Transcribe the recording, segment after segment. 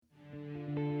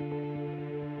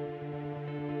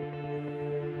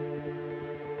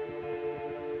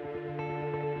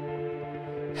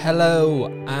Hello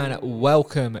and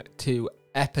welcome to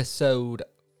episode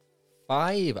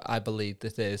 5, I believe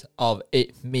this is, of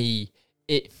It's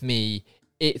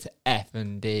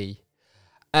FND.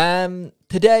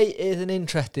 Today is an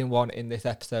interesting one in this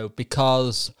episode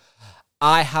because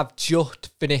I have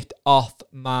just finished off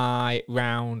my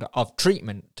round of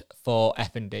treatment for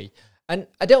FND. And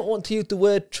I don't want to use the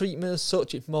word treatment as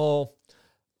such, it's more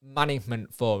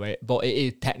management for it, but it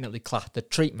is technically classed as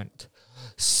treatment.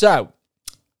 So,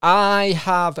 I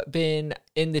have been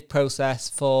in this process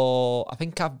for, I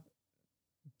think I've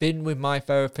been with my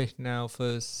therapist now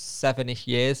for 7-ish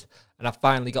years, and I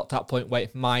finally got to that point where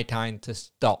it's my time to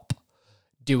stop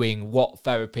doing what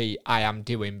therapy I am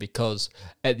doing, because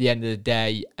at the end of the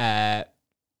day,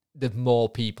 there's more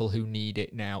people who need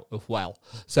it now as well.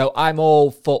 So I'm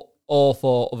all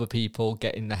for other people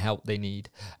getting the help they need,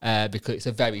 because it's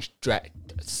a very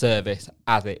strict service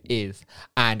as it is,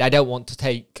 and I don't want to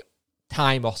take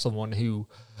time off someone who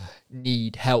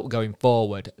need help going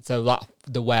forward. So that's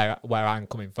where I'm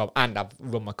coming from, and I've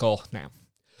run my course now.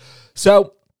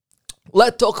 So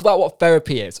let's talk about what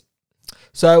therapy is.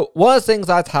 So one of the things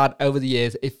I've had over the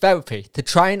years is therapy to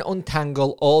try and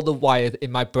untangle all the wires in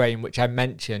my brain, which I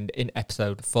mentioned in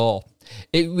episode 4.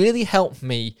 It really helped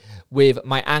me with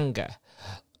my anger.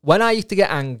 When I used to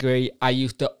get angry, I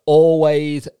used to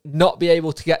always not be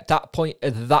able to get that point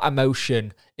of that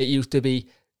emotion. It used to be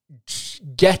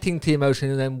getting to the emotion,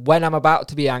 and then when I'm about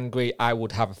to be angry, I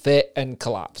would have a fit and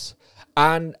collapse.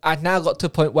 And I've now got to a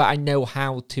point where I know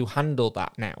how to handle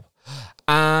that now.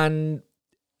 And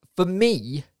for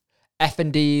me,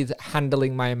 FND is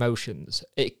handling my emotions.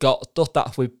 It got stuff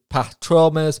that's with past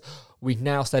traumas. We've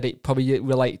now said it probably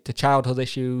relates to childhood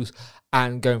issues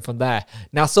and going from there.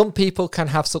 Now, some people can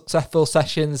have successful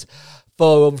sessions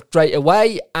for them straight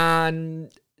away and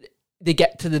they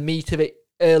get to the meat of it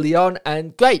early on,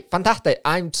 and great, fantastic.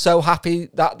 I'm so happy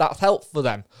that that's helped for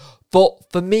them.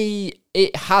 But for me,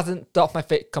 it hasn't stopped my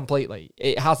fit completely.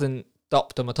 It hasn't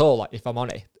stopped them at all, like, if I'm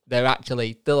honest. They're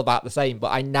actually still about the same,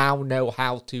 but I now know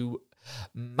how to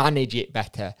manage it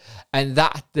better. And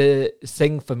that's the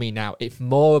thing for me now. It's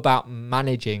more about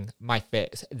managing my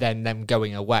fits than them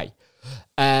going away.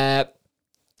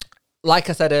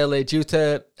 Like I said earlier, due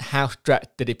to how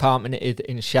stretched the department is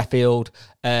in Sheffield,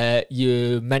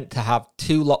 you're meant to have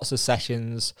 2 lots of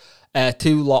sessions, you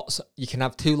can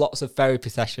have 2 lots of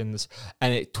therapy sessions,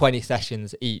 and it's 20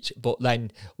 sessions each. But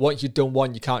then once you've done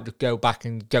one, you can't just go back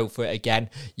and go for it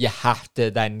again. You have to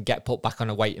then get put back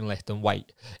on a waiting list and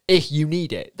wait. If you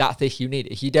need it, that's if you need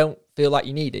it. If you don't feel like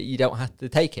you need it, you don't have to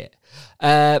take it.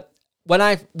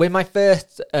 With my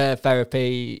first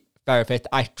therapist,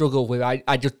 I struggled with.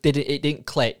 I just didn't. It didn't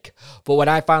click. But when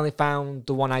I finally found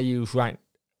the one I use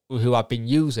who I've been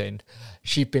using,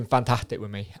 she's been fantastic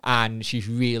with me, and she's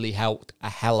really helped a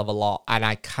hell of a lot. And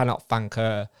I cannot thank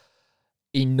her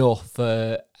enough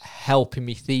for helping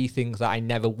me see things that I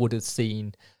never would have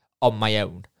seen on my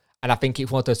own. And I think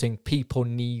it's one of those things, people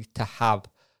need to have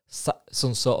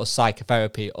some sort of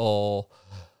psychotherapy or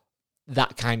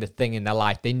that kind of thing in their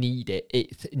life. They need it.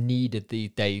 It's needed these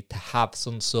days to have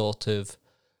some sort of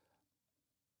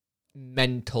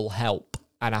mental help,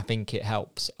 and I think it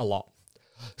helps a lot.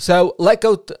 So let's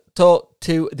go talk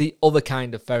to the other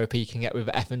kind of therapy you can get with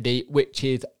FND, which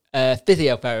is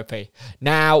physiotherapy.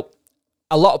 Now,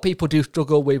 a lot of people do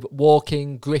struggle with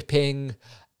walking, gripping,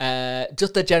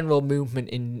 just the general movement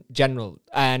in general.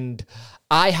 And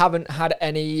I haven't had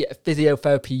any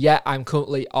physiotherapy yet. I'm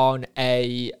currently on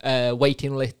a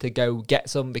waiting list to go get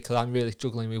some because I'm really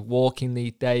struggling with walking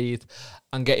these days.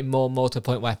 I'm getting more and more to the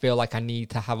point where I feel like I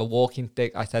need to have a walking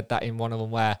stick. I said that in one of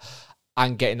them, where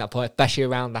I'm getting that point, especially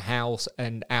around the house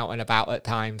and out and about at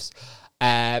times.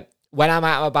 When I'm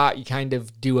out and about, you kind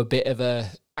of do a bit of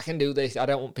I can do this. I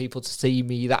don't want people to see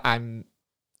me that I'm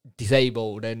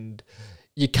disabled, and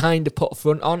you kind of put a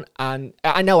front on. And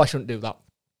I know I shouldn't do that.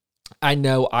 I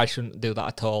know I shouldn't do that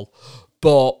at all,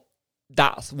 but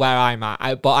that's where I'm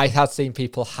at. But I have seen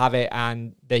people have it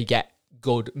and they get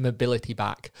good mobility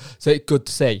back. So it's good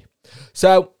to see.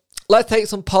 So let's take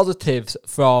some positives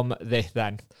from this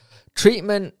then.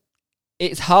 Treatment,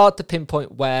 it's hard to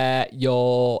pinpoint where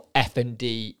your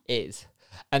FND is.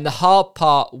 And the hard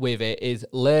part with it is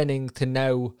learning to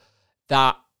know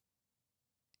that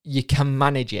you can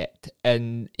manage it.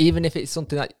 And even if it's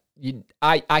something that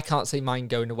I can't see mine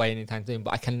going away anytime soon,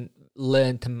 but I can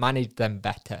learn to manage them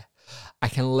better. I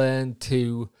can learn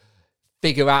to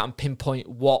figure out and pinpoint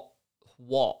what,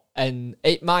 and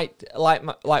it might,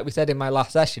 like we said in my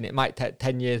last session, it might take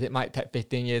 10 years, it might take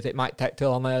 15 years, it might take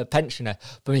till I'm a pensioner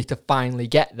for me to finally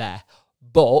get there.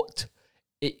 But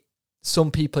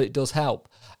some people it does help.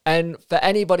 And for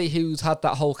anybody who's had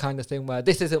that whole kind of thing where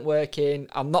this isn't working,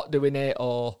 I'm not doing it,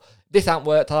 or this hasn't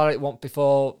worked, I had it once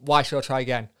before, why should I try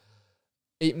again?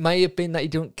 It may have been that you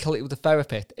didn't kill it with a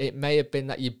therapist. It may have been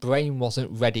that your brain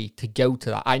wasn't ready to go to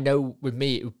that. I know with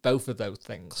me, it was both of those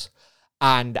things.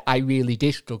 And I really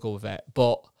did struggle with it.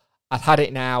 But I've had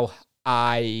it now.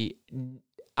 I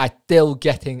still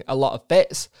getting a lot of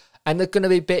bits. And there's going to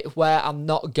be bits where I'm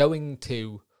not going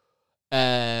to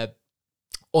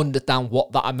understand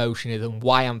what that emotion is and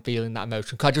why I'm feeling that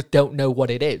emotion. Because I just don't know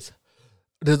what it is.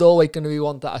 There's always going to be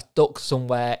one that are stuck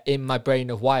somewhere in my brain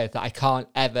of wires that I can't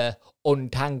ever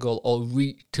untangle or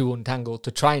reach to untangle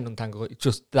to try and untangle. It's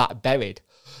just that buried.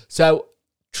 So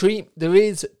there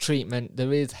is treatment,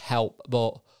 there is help,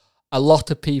 but a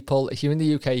lot of people, if you're in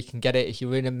the UK, you can get it. If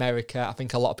you're in America, I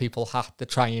think a lot of people have to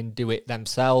try and do it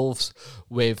themselves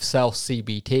with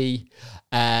self-CBT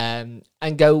and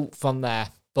go from there.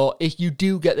 But if you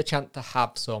do get the chance to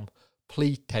have some,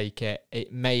 please take it.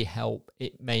 It may help,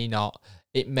 it may not.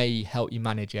 It may help you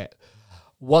manage it.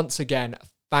 Once again,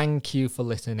 thank you for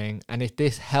listening. And if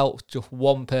this helps just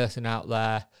one person out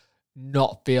there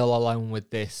not feel alone with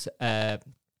this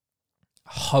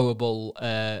horrible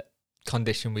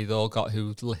condition we've all got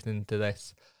who's listening to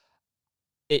this,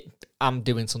 I'm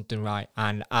doing something right.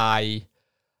 And I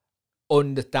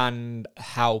understand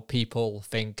how people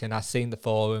think. And I've seen the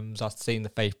forums, I've seen the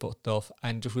Facebook stuff.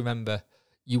 And just remember,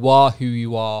 you are who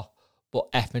you are,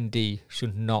 but FND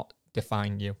should not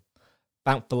define you.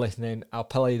 Thanks for listening. I'll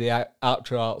play the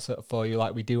outro for you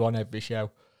like we do on every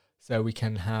show so we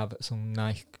can have some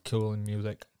nice, cool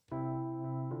music.